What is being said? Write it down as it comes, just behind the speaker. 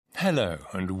Hello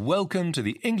and welcome to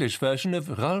the English version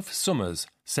of Ralph Summer's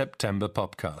September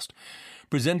POPCAST,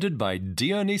 presented by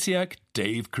Dionysiac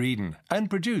Dave Creedon and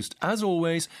produced, as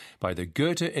always, by the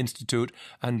Goethe Institute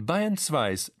and Bayern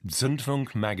 2's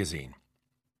Zündfunk magazine.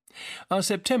 Our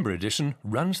September edition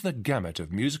runs the gamut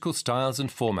of musical styles and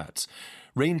formats,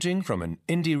 ranging from an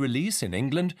indie release in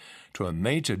England to a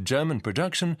major German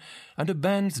production and a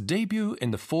band's debut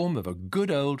in the form of a good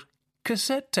old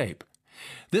cassette tape.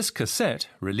 This cassette,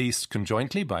 released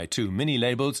conjointly by two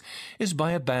mini-labels, is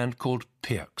by a band called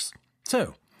POPCAST.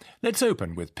 So, let's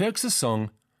open with POPCAST's song,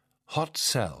 Hot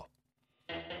Cell.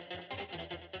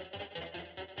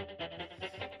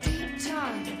 Deep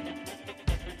time,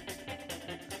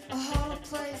 a hollow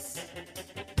place,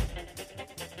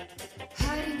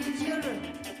 hiding in Europe.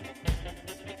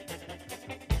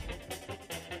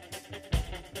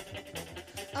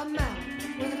 A map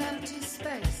with an empty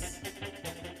space.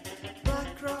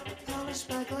 Black rock polished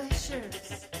by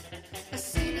glaciers, a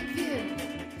scenic view,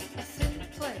 a thin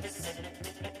place.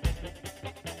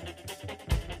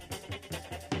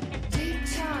 Deep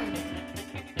time,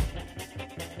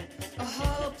 a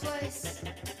hollow place,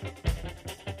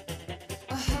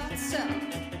 a hot cell.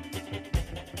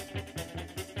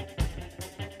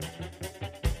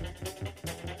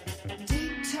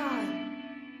 Deep time,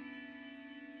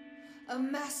 a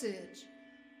message.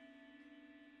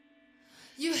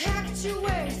 You hacked your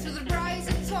way through the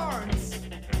rising thorns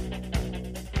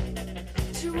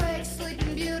to wake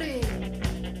sleeping beauty,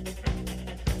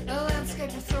 a landscape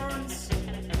of thorns.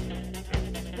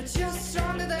 But you're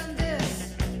stronger than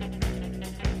this.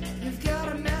 You've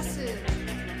got a message.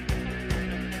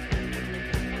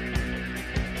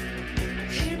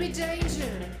 Here be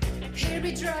danger, here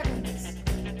be dragons,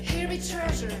 here be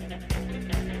treasure.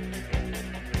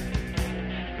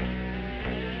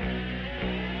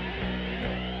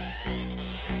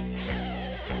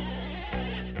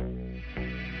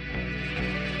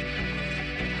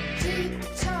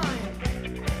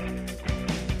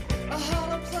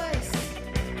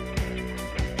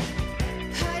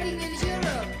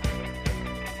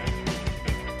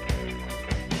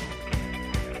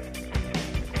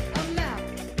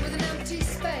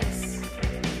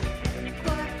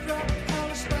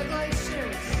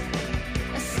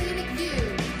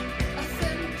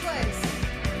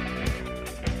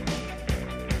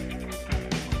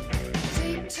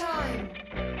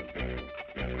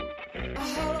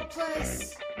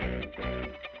 Place,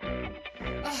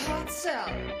 a hot cell.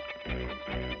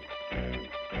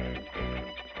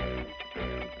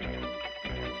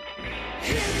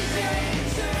 Here be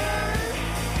danger,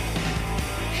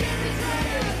 here be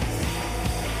dragons,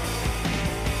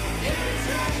 here be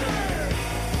treasure.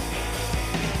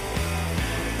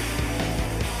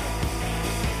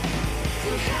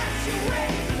 You have to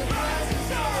wait for the rising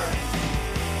stars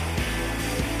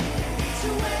to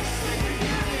wake sleeping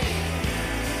beauty.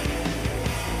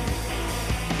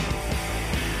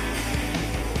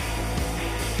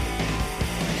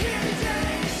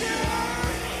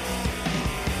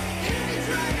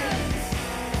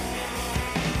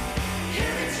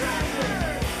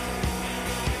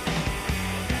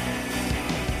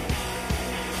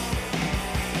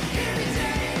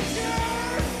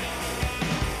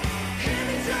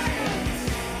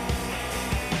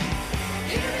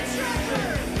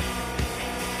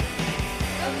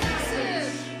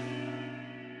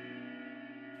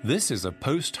 This is a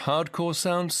post-hardcore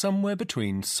sound somewhere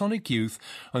between Sonic Youth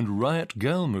and Riot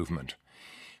Girl movement.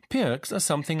 POPCAST are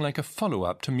something like a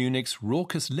follow-up to Munich's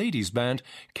raucous ladies band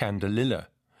Candelilla,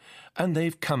 and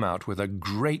they've come out with a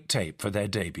great tape for their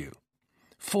debut.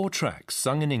 4 tracks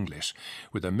sung in English,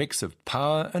 with a mix of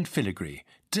power and filigree,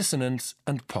 dissonance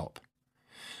and pop.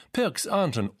 POPCAST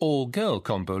aren't an all-girl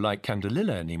combo like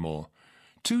Candelilla anymore.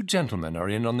 2 gentlemen are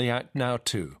in on the act now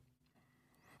too.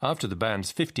 After the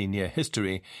band's 15-year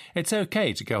history, it's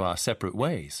okay to go our separate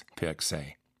ways, POPCAST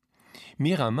say.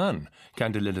 Mira Mann,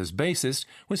 Candelilla's bassist,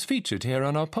 was featured here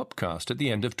on our POPCAST at the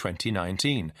end of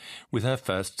 2019, with her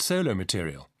first solo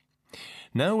material.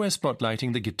 Now we're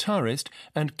spotlighting the guitarist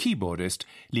and keyboardist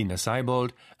Lina Seibold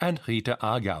and Rita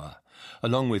Aargauer,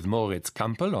 along with Moritz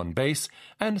Kampel on bass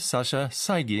and Sascha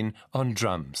Saigin on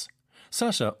drums.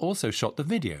 Sascha also shot the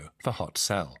video for Hot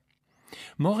Cell.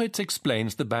 Moritz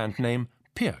explains the band name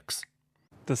POPCAST.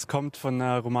 Das kommt von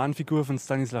einer Romanfigur von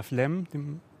Stanisław Lem,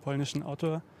 dem polnischen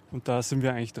Autor. Und da sind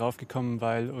wir eigentlich drauf gekommen,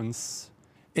 weil uns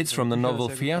It's from the novel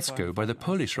Fiasco by the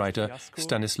Polish writer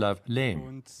Stanisław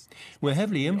Lem. We're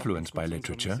heavily influenced by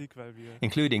literature,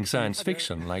 including science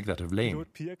fiction like that of Lem.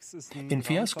 In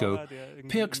Fiasco,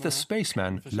 POPCAST the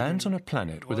spaceman lands on a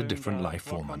planet with a different life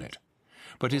form on it.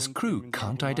 but his crew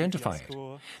can't identify it.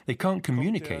 They can't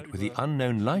communicate with the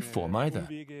unknown life form either,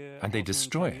 and they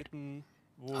destroy it."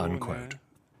 Unquote.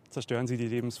 Zerstören sie die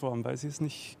Lebensform, weil sie es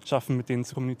nicht schaffen, mit denen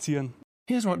zu kommunizieren.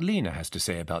 Here's what Lena has to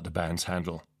say about the band's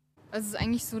handle. Also es ist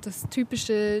eigentlich so das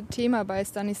typische Thema bei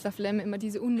Stanislav Lem, immer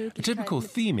diese A Unmöglichkeit. typical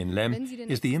theme in Lem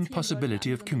is the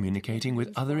impossibility of communicating with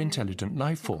other intelligent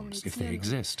life forms if they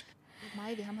exist.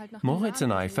 Moritz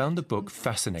and I found the book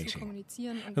fascinating,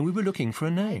 and we were looking for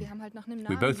a name.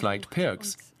 We both liked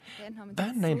Pirks.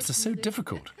 Band names are so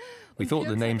difficult. We thought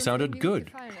the name sounded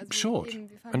good, short,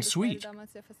 and sweet.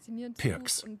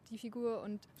 Pirks.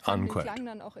 Unquote.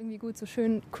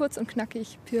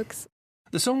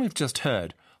 The song we've just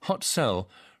heard, Hot Cell,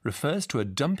 refers to a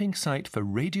dumping site for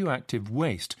radioactive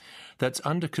waste that's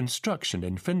under construction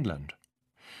in Finland.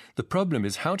 The problem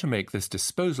is how to make this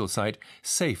disposal site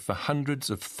safe for hundreds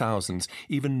of thousands,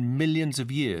 even millions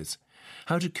of years.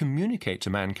 How to communicate to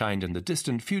mankind in the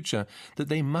distant future that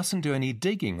they mustn't do any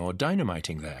digging or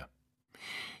dynamiting there.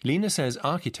 Lena says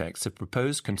architects have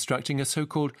proposed constructing a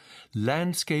so-called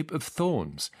landscape of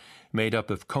thorns, made up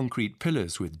of concrete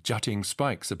pillars with jutting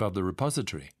spikes above the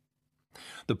repository.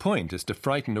 The point is to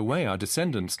frighten away our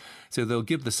descendants so they'll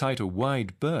give the site a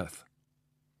wide berth.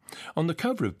 On the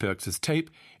cover of Pirks's tape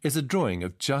is a drawing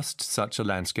of just such a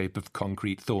landscape of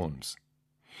concrete thorns.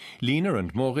 Lena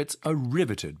and Moritz are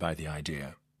riveted by the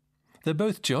idea. They're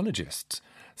both geologists,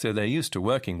 so they're used to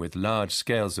working with large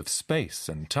scales of space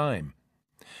and time.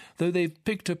 Though they've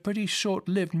picked a pretty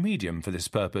short-lived medium for this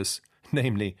purpose,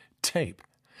 namely tape.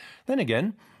 Then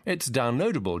again, it's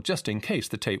downloadable just in case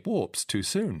the tape warps too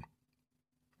soon.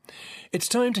 It's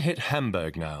time to hit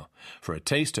Hamburg now for a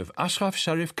taste of Ashraf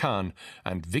Sharif Khan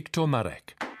and Viktor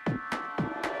Marek.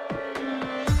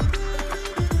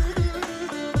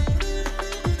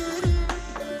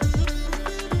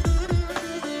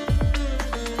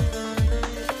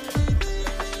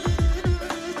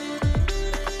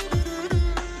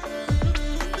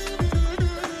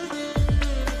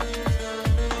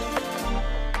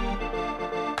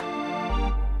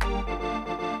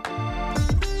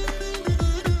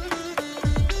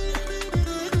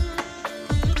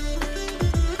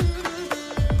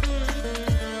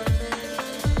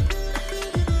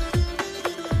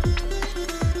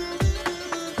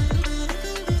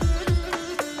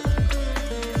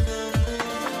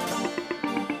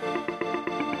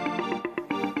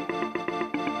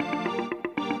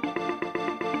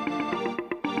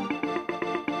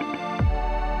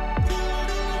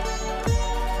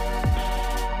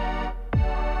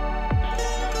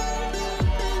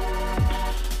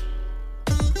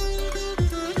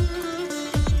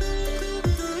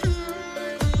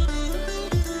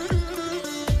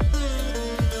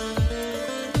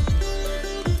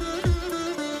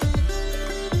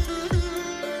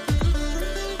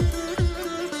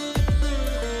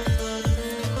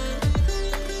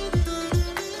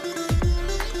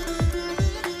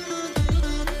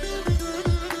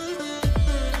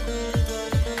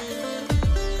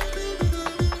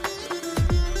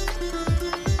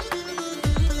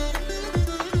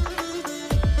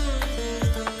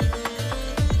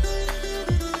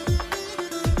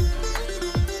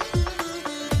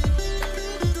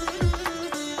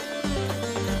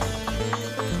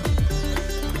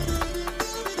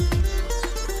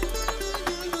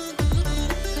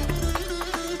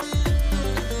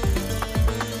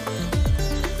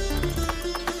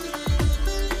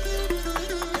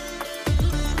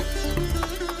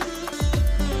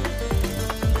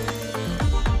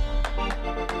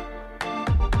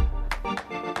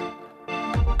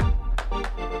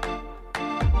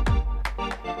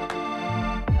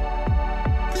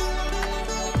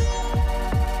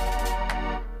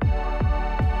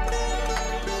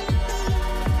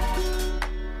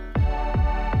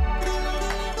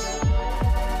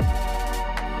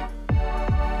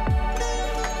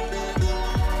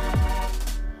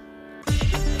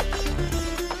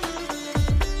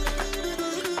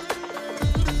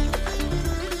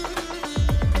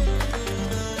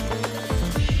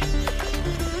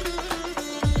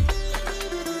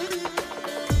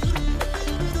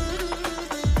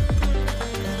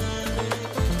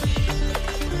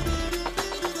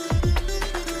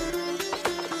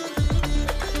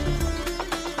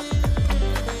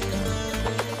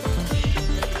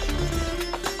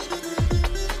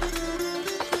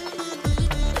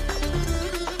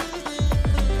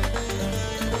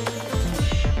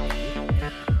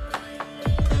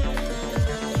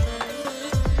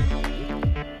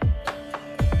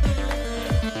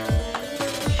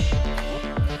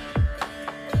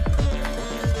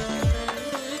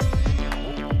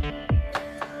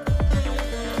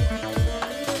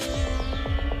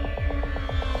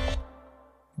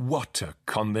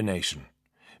 combination.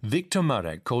 Viktor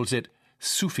Marek calls it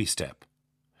Sufi step.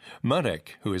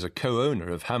 Marek, who is a co-owner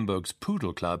of Hamburg's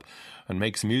Poodle Club and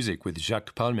makes music with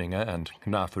Jacques Palminger and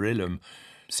Knaf Rilum,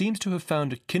 seems to have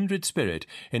found a kindred spirit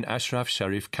in Ashraf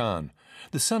Sharif Khan,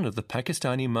 the son of the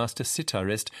Pakistani master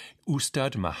sitarist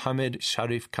Ustad Mohammed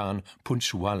Sharif Khan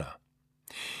Punchwala.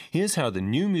 Here's how the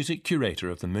new music curator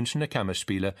of the Münchner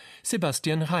Kammerspiele,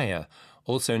 Sebastian Reyer,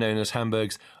 also known as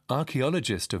Hamburg's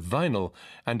archaeologist of vinyl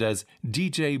and as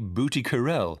DJ Booty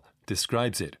Carell,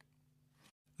 describes it.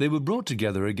 They were brought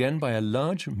together again by a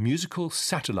large musical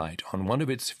satellite on one of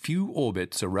its few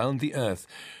orbits around the Earth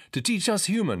to teach us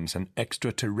humans an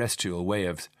extraterrestrial way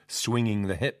of swinging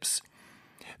the hips.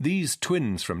 These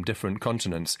twins from different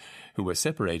continents, who were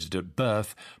separated at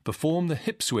birth, perform the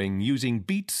hip swing using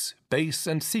beats, bass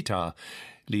and sitar,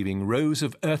 leaving rows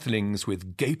of earthlings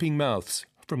with gaping mouths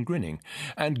from grinning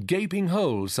and gaping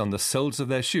holes on the soles of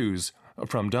their shoes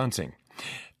from dancing.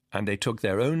 And they took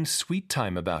their own sweet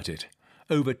time about it,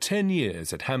 over 10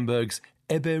 years at Hamburg's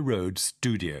Ebbe Road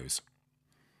Studios.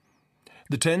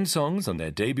 The 10 songs on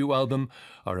their debut album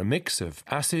are a mix of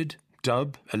acid,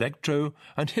 dub, electro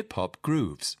and hip-hop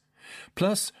grooves,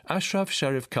 plus Ashraf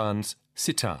Sharif Khan's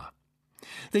sitar.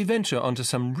 They venture onto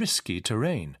some risky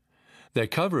terrain. Their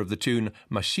cover of the tune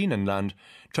Maschinenland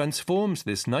transforms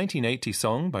this 1980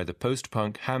 song by the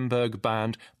post-punk Hamburg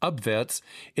band Abwärts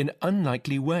in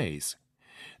unlikely ways.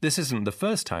 This isn't the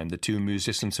first time the two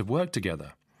musicians have worked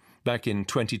together. Back in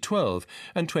 2012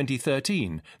 and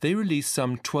 2013, they released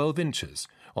some 12 inches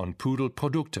on Poodle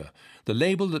Produkte, the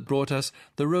label that brought us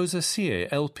the Rosa Sear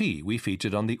LP we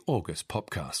featured on the August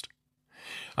POPCAST.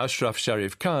 Ashraf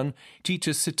Sharif Khan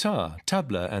teaches sitar,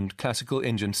 tabla and classical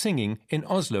Indian singing in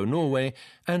Oslo, Norway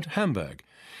and Hamburg,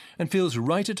 and feels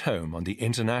right at home on the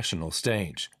international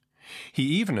stage. He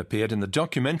even appeared in the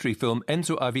documentary film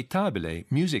Enzo Avitabile,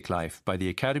 Music Life, by the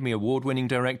Academy Award-winning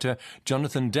director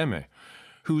Jonathan Demme,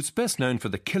 who's best known for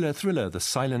the killer thriller The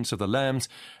Silence of the Lambs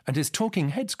and his Talking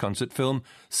Heads concert film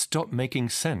Stop Making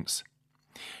Sense.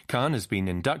 Khan has been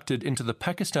inducted into the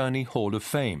Pakistani Hall of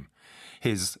Fame.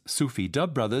 His Sufi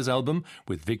Dub Brothers album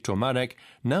with Viktor Marek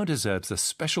now deserves a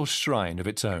special shrine of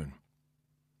its own.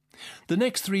 The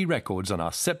next 3 records on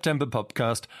our September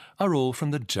podcast are all from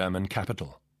the German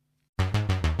capital.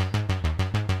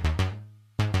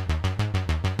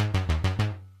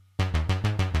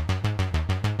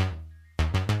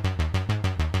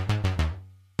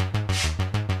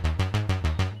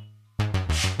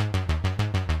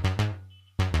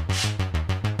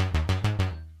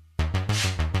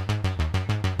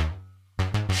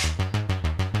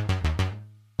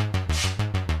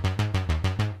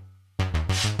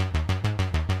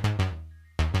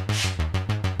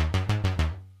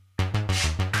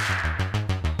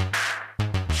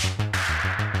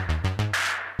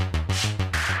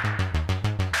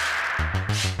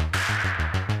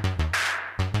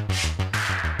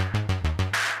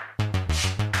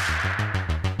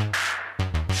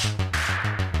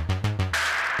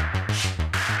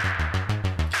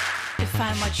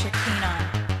 Find what you're keen on.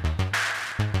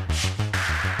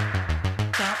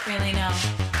 Don't really know.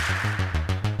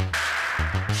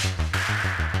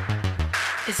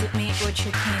 Is it me what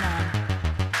you're keen on?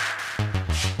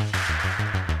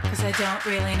 'Cause I don't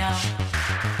really know.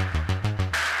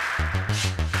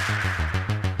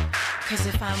 'Cause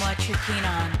if I'm what you're keen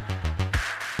on,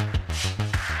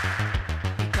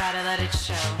 you gotta let it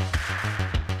show.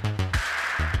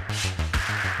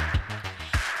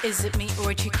 Is it me or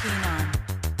what you're keen on?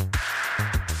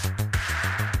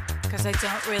 'Cause I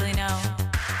don't really know.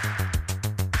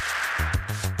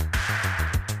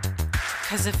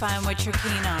 'Cause if I'm what you're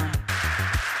keen on,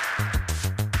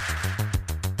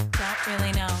 don't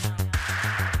really know.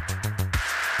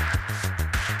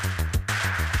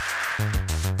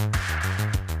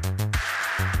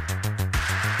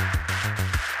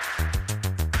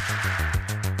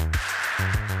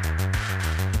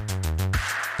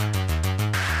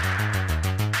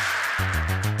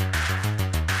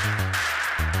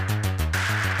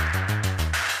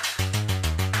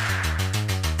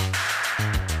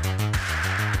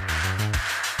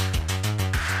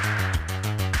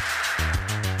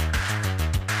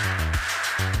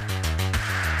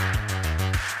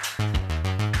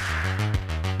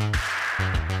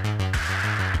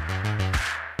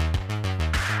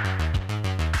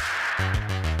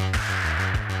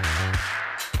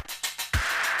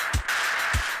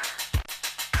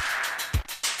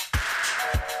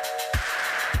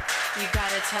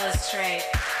 Tell it straight.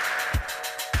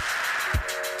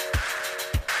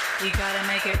 You gotta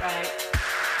make it right.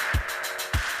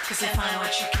 'Cause if I'm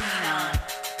what you're keen on,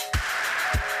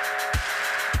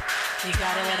 you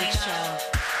gotta let it show.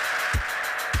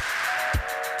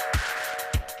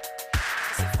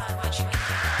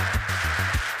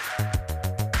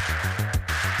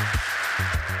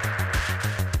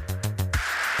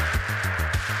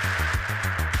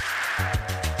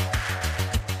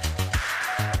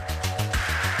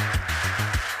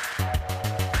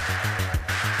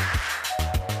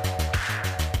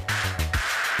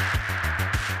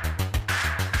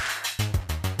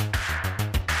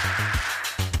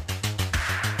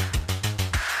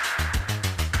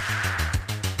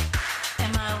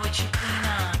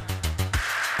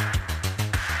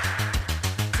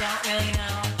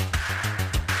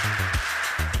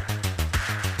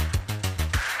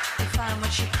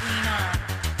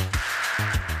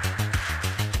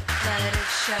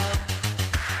 show.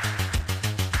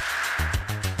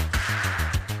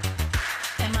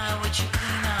 Am I what you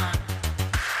keen on?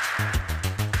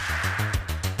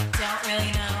 Don't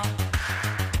really know.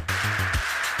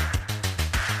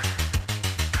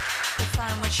 If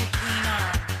I'm what you're keen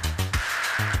on,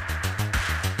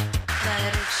 let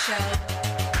it show.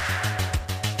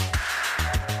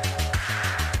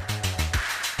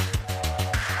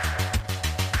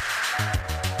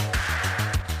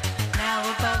 Now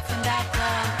we're both in that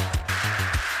glow,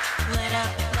 lit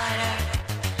up lighter.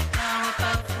 Now we're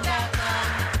both in that glow,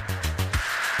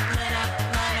 lit up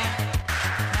lighter.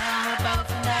 Now we're both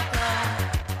in that glow,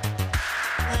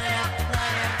 lit up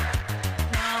lighter.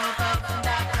 Now we're both in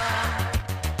that glow,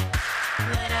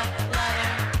 lit up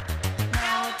lighter.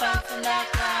 Now we're both in that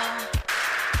glow,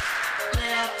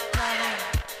 lit up lighter.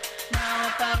 Now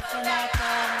we're both in that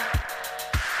glow,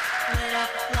 lit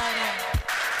up lighter.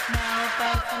 Now we're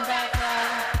both in that glow,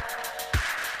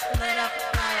 lit up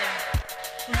lighter.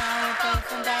 Now we're both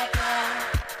in that glow.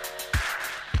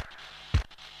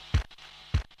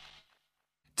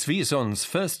 Tveson's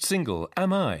first single,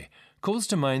 Am I, calls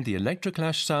to mind the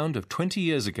electroclash sound of 20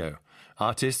 years ago.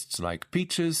 Artists like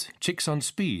Peaches, Chicks on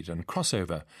Speed and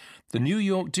Crossover, the New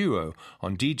York duo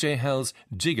on DJ Hell's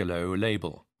Gigolo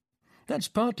label. That's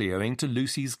partly owing to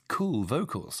Lucy's cool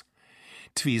vocals.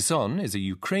 Tveson is a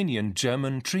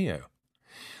Ukrainian-German trio.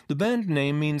 The band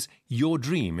name means your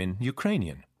dream in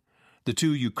Ukrainian. The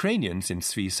two Ukrainians in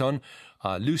Tveson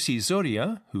are Lucy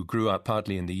Zoria, who grew up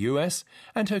partly in the US,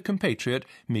 and her compatriot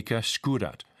Mika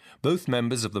Shkurat, both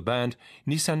members of the band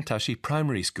Nisantashi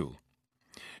Primary School.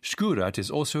 Shkurat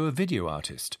is also a video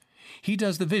artist. He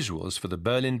does the visuals for the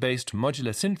Berlin-based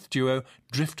modular synth duo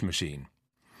Drift Machine.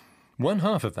 One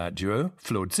half of that duo,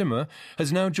 Flo Zimmer,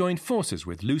 has now joined forces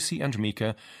with Lucy and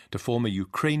Mika to form a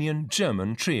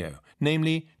Ukrainian-German trio,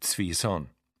 namely Tveson.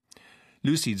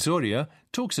 Lucy Zoria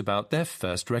talks about their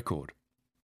first record.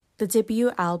 The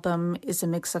debut album is a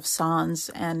mix of songs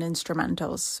and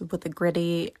instrumentals with a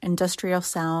gritty industrial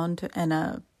sound and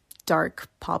a dark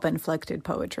pop-inflected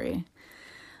poetry.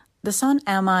 The song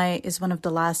Am I is one of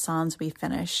the last songs we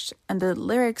finished, and the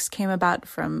lyrics came about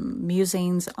from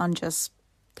musings on just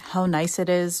how nice it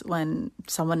is when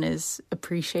someone is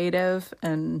appreciative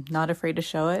and not afraid to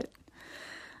show it.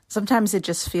 Sometimes it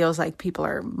just feels like people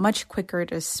are much quicker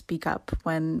to speak up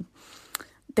when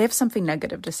they have something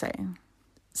negative to say.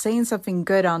 Saying something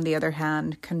good, on the other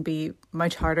hand, can be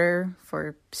much harder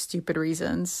for stupid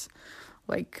reasons.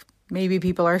 Like maybe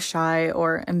people are shy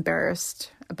or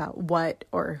embarrassed about what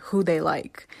or who they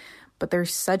like. But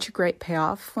there's such a great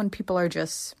payoff when people are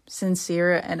just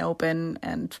sincere and open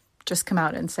and just come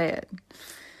out and say it.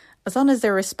 As long as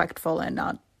they're respectful and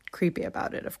not creepy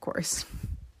about it, of course.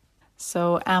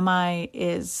 So Am I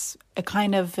is a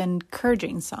kind of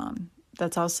encouraging song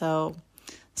that's also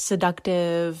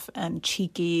seductive and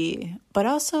cheeky, but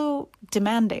also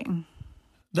demanding.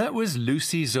 That was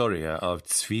Lucy Zoria of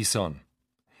Tveson.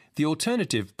 The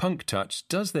alternative punk touch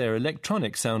does their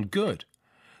electronic sound good.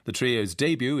 The trio's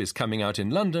debut is coming out in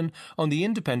London on the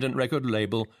independent record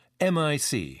label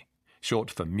MIC, short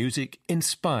for Music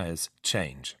Inspires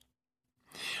Change.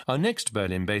 Our next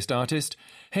Berlin-based artist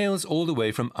hails all the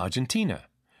way from Argentina.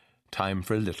 Time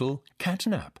for a little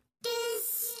catnap.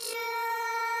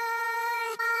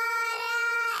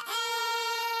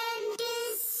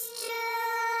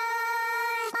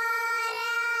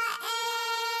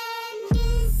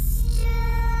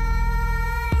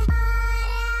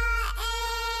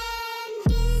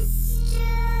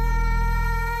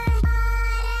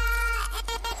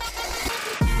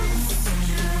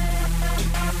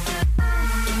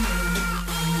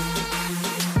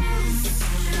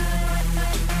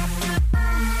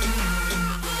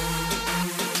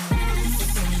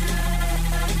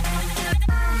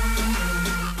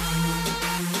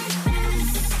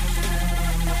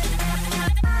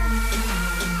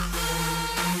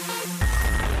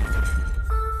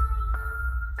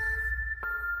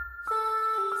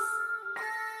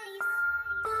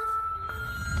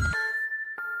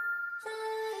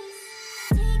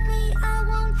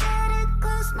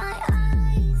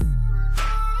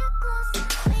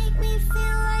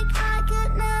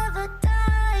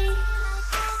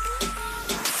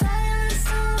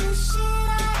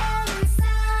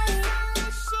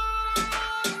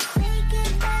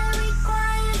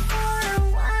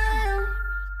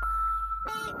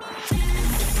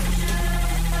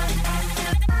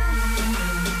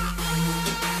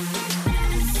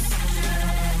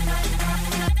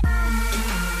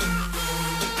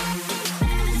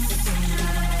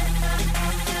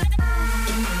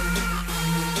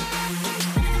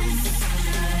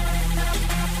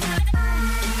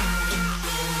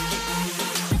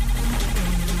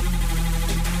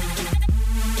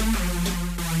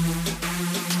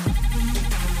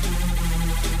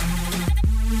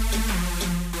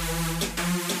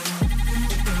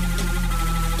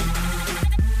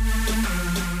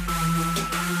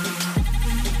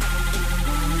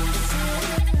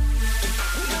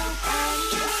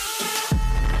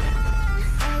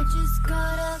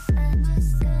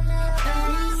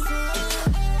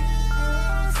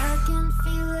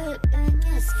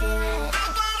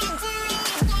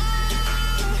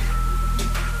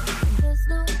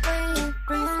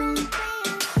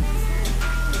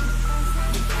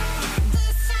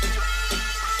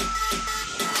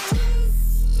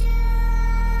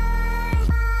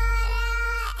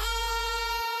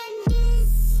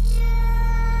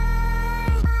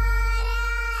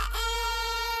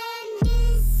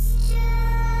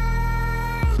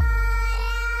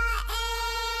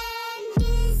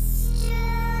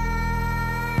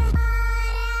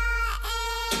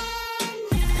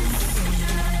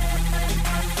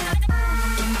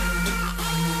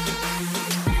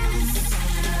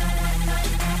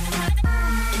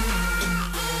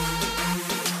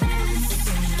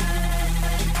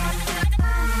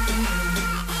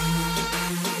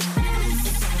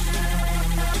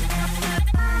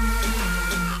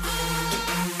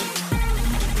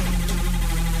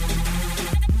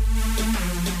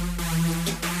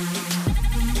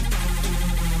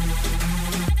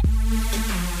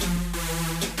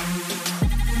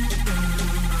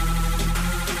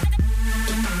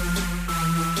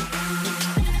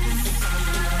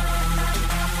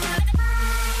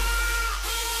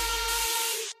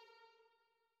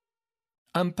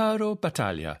 Amparo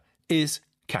Battaglia is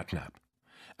Catnap.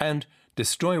 And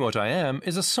Destroy What I Am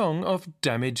is a song of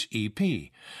Damage EP,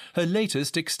 her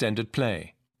latest extended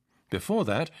play. Before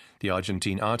that, the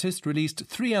Argentine artist released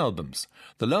 3 albums,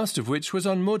 the last of which was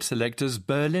on Mode Selector's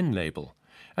Berlin label,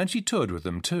 and she toured with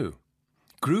them too.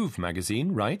 Groove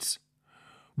magazine writes,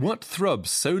 "What throbs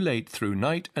so late through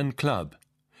night and club?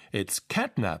 It's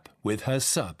Catnap with her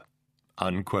sub."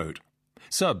 Unquote.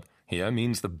 Sub here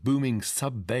means the booming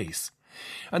sub-bass.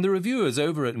 And the reviewers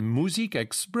over at Musique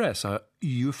Express are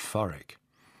euphoric.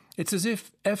 It's as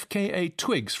if FKA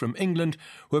Twigs from England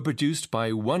were produced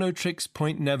by One-O-Trix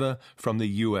Point Never from the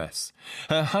US.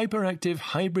 Her hyperactive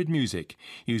hybrid music,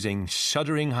 using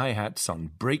shuddering hi-hats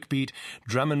on breakbeat,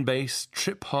 drum and bass,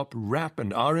 trip-hop, rap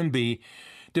and R&B,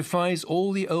 defies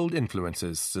all the old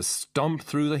influences to stomp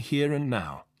through the here and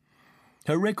now.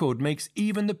 Her record makes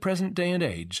even the present day and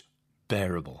age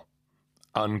bearable.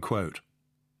 Unquote.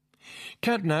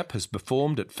 Catnap has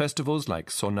performed at festivals like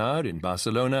Sonar in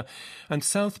Barcelona and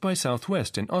South by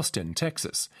Southwest in Austin,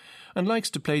 Texas, and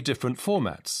likes to play different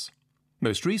formats.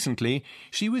 Most recently,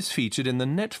 she was featured in the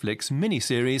Netflix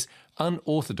miniseries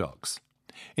Unorthodox,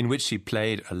 in which she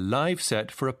played a live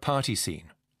set for a party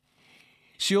scene.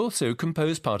 She also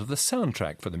composed part of the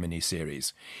soundtrack for the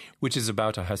miniseries, which is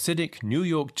about a Hasidic New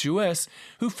York Jewess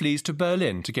who flees to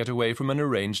Berlin to get away from an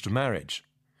arranged marriage.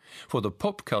 For the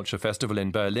Pop Culture Festival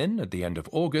in Berlin at the end of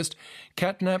August,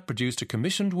 Catnap produced a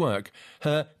commissioned work,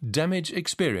 her Damage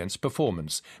Experience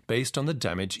performance, based on the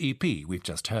Damage EP we've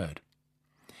just heard.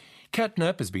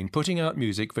 Catnap has been putting out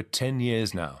music for 10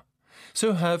 years now.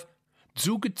 So have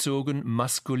Zugezogen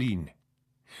Maskulin.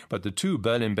 But the 2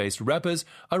 Berlin-based rappers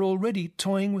are already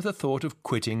toying with the thought of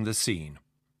quitting the scene.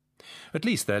 At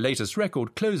least their latest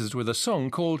record closes with a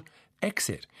song called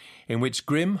Exit, in which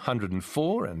Grimm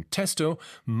 104 and Testo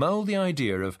mull the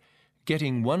idea of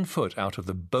getting one foot out of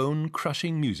the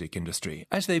bone-crushing music industry,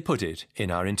 as they put it in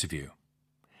our interview.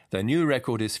 Their new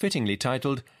record is fittingly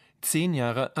titled 10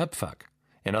 Jahre Abfuck,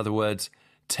 in other words,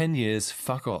 10 years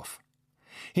fuck off.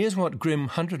 Here's what Grimm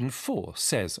 104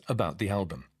 says about the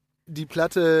album. Die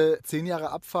Platte 10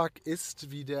 Jahre Abfuck ist,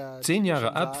 wie der 10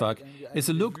 Jahre Abfuck is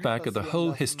a look back at the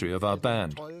whole history of our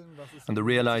band, and the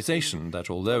realization that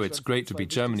although it's great to be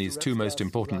Germany's 2 most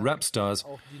important rap stars,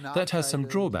 that has some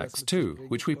drawbacks too,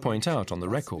 which we point out on the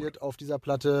record. auf dieser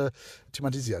Platte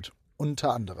thematisiert, unter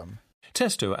anderem.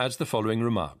 Testo adds the following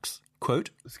remarks, quote,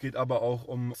 Es geht aber auch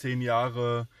 10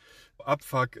 Jahre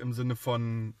Abfuck im Sinne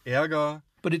von Ärger.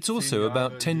 But it's also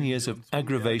about 10 years of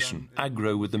aggravation,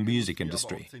 aggro with the music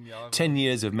industry, 10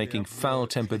 years of making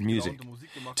foul-tempered music,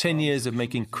 10 years of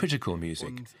making critical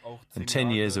music, and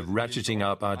 10 years of ratcheting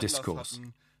up our discourse.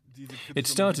 It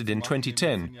started in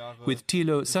 2010 with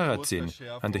Thilo Sarrazin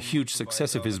and the huge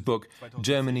success of his book,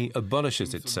 Germany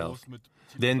Abolishes Itself.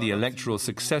 Then the electoral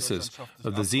successes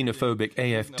of the xenophobic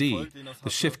AfD, the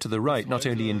shift to the right not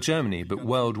only in Germany but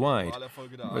worldwide,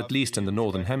 at least in the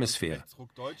Northern Hemisphere.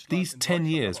 These 10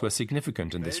 years were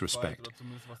significant in this respect,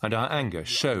 and our anger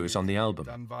shows on the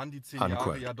album.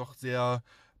 Unquote.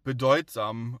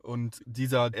 Bedeutsam und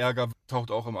dieser Ärger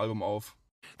taucht auch im Album auf.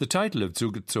 The title of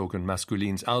Zugezogen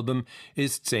Maskulin's album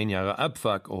is 10 Jahre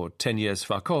Abfuck, or 10 Years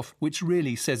Fuck Off, which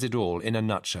really says it all in a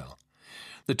nutshell.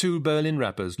 The 2 Berlin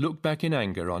rappers look back in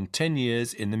anger on 10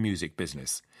 years in the music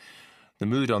business. The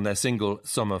mood on their single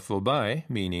Sommer vorbei,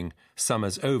 meaning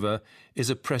summer's over, is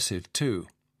oppressive too.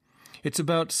 It's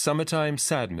about summertime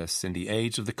sadness in the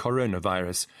age of the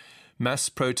coronavirus, mass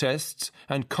protests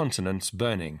and continents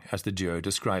burning, as the duo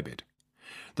describe it.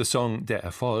 The song Der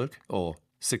Erfolg, or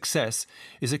Success,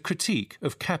 is a critique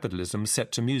of capitalism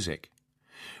set to music.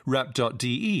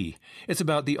 Rap.de is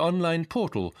about the online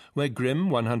portal where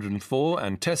Grimm 104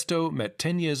 and Testo met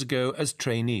 10 years ago as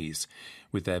trainees,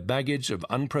 with their baggage of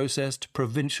unprocessed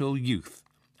provincial youth,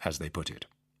 as they put it.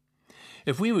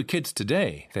 If we were kids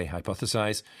today, they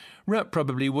hypothesize, rap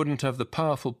probably wouldn't have the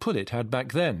powerful pull it had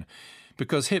back then,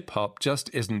 because hip-hop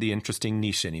just isn't the interesting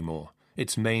niche anymore.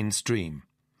 It's mainstream.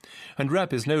 And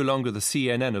rap is no longer the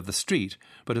CNN of the street,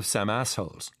 but of some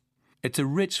assholes. It's a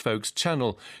rich folks'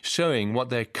 channel showing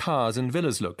what their cars and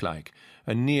villas look like,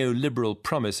 a neoliberal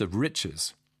promise of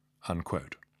riches.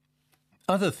 Unquote.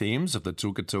 Other themes of the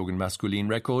Zugezogen Maskulin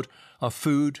record are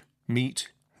food, meat,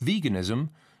 veganism,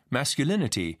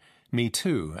 masculinity, Me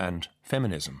Too, and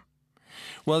feminism.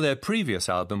 While their previous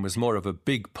album was more of a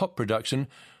big pop production,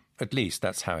 at least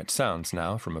that's how it sounds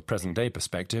now from a present-day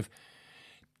perspective,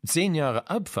 10 Jahre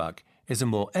Abfuck is a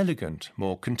more elegant,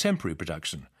 more contemporary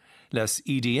production, less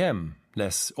EDM,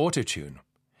 less autotune.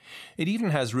 It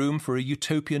even has room for a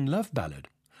utopian love ballad,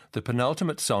 the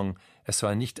penultimate song Es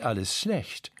war nicht alles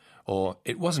schlecht, or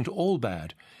It Wasn't All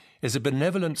Bad, is a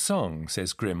benevolent song,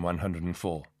 says Grimm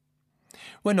 104.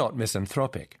 We're not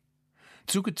misanthropic.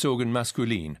 Zugezogen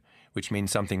maskulin, which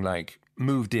means something like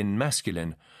moved in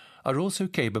masculine, are also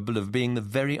capable of being the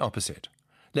very opposite.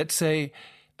 Let's say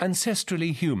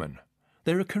ancestrally human.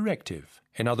 They're a corrective,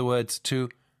 in other words, to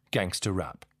gangster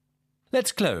rap.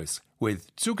 Let's close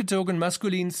with Zugezogen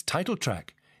Maskulin's title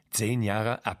track, 10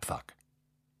 Jahre Abfuck.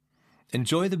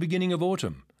 Enjoy the beginning of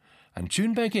autumn and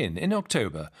tune back in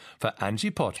October for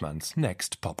Angie Portman's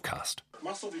next Popcast.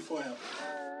 Mach so wie vorher.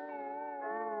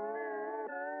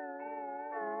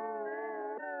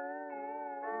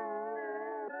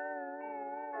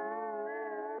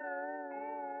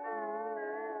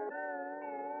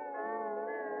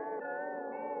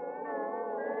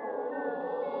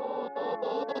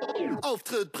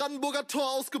 Auftritt, Brandenburger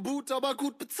Tor ausgebuht, aber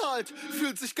gut bezahlt.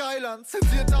 Fühlt sich geil an,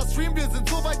 zensierter Stream, wir sind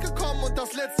so weit gekommen und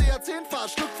das letzte Jahrzehnt war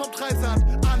Stück vom Dreisat.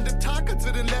 An dem Tag, als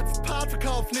wir den letzten Part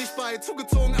verkauft, nicht bei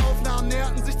zugezogenen Aufnahmen,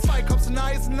 näherten sich zwei Cops in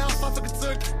Eisen, nach Waffe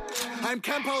gezückt. Ein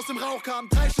Camper aus dem Rauch kam,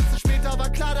 3 Schützen später war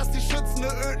klar, dass die schützende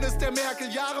Ödnis der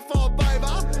Merkel Jahre vorbei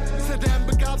war. Saddam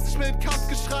begab sich mit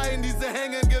Kampfgeschrei in diese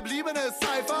hängen gebliebene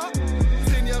Cypher.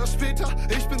 10 Jahre später,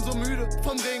 ich bin so müde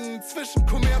vom Ringen zwischen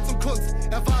Kommerz und Kunst.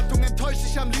 Erwartungen enttäusche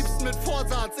ich am liebsten mit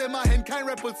Vorsatz, immerhin kein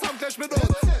Rap und Soundclash mit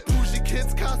uns.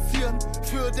 Bougie-Kids kassieren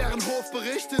für deren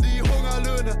Hofberichte die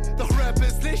Hungerlöhne. Doch Rap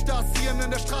ist nicht das Zieren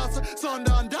in der Straße,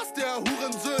 sondern das der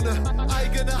Hurensöhne.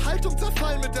 Eigene Haltung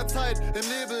zerfallen mit der Zeit, im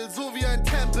Nebel so wie ein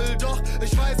Tempel. Doch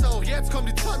ich weiß auch, jetzt kommen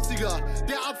die 20er,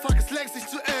 der Abfuck ist längst nicht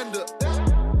zu Ende.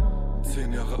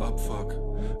 10 Jahre Abfuck,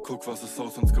 guck, was es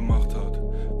aus uns gemacht hat.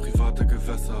 Private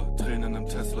Gewässer, Tränen im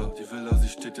Tesla, die Villa, sie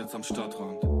steht jetzt am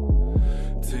Stadtrand.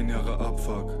 10 Jahre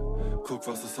Abfuck, guck,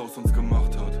 was es aus uns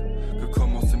gemacht hat.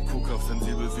 Gekommen aus dem Kuhkampf,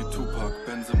 sensibel wie Tupac,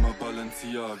 Benzema,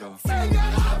 Balenciaga. 10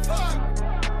 Jahre Abfuck!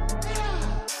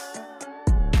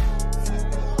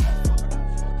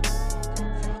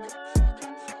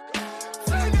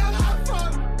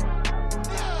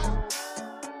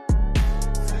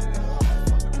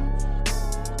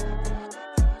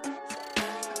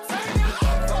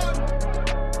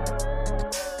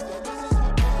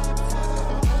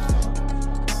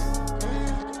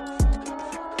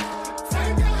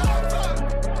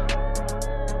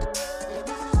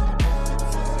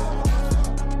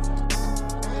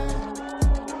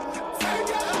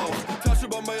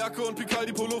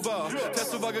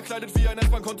 Gekleidet wie ein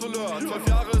S-Bahn-Kontrolleur. 12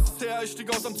 Jahre ist es her, ich stieg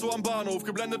aus am Zoo am Bahnhof.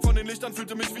 Geblendet von den Lichtern,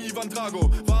 fühlte mich wie Ivan Drago.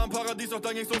 War im Paradies, doch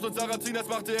dann ging's los und Sarrazin. Erst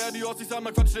machte er die Ossis an,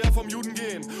 man quatschte er vom Juden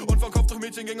gehen. Und von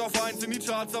Kopftuchmädchen ging auf 1 in die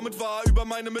Charts. Damit war über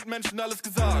meine Mitmenschen alles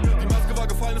gesagt. Die Maske war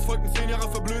gefallen, es folgten 10 Jahre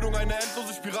Verblödung. Eine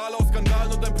endlose Spirale aus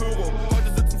Skandalen und Empörung.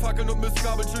 Heute sitzen Fackeln und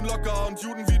Mistgabeln schön locker und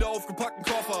Juden wieder auf gepackten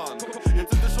Koffern.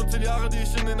 Jetzt sind es schon 10 Jahre, die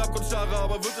ich in den Abgrund starre.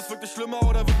 Aber wird es wirklich schlimmer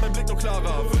oder wird mein Blick noch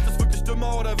klarer? Wird es wirklich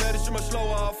dümmer oder werde ich immer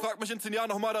schlauer? Frag mich in 10 Jahren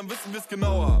nochmal, dann wissen wir's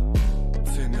genauer.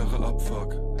 10 Jahre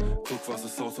Abfuck, guck, was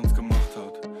es aus uns gemacht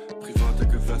hat. Private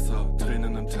Gewässer,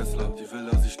 Tränen im Tesla, die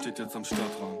Villa, sie steht jetzt am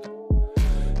Stadtrand.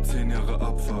 10 Jahre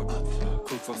Abfuck,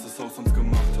 guck, was es aus uns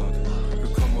gemacht hat.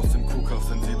 Gekommen aus dem Kuhkampf,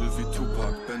 sensibel wie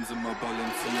Tupac, Benzema,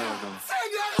 Balenciaga.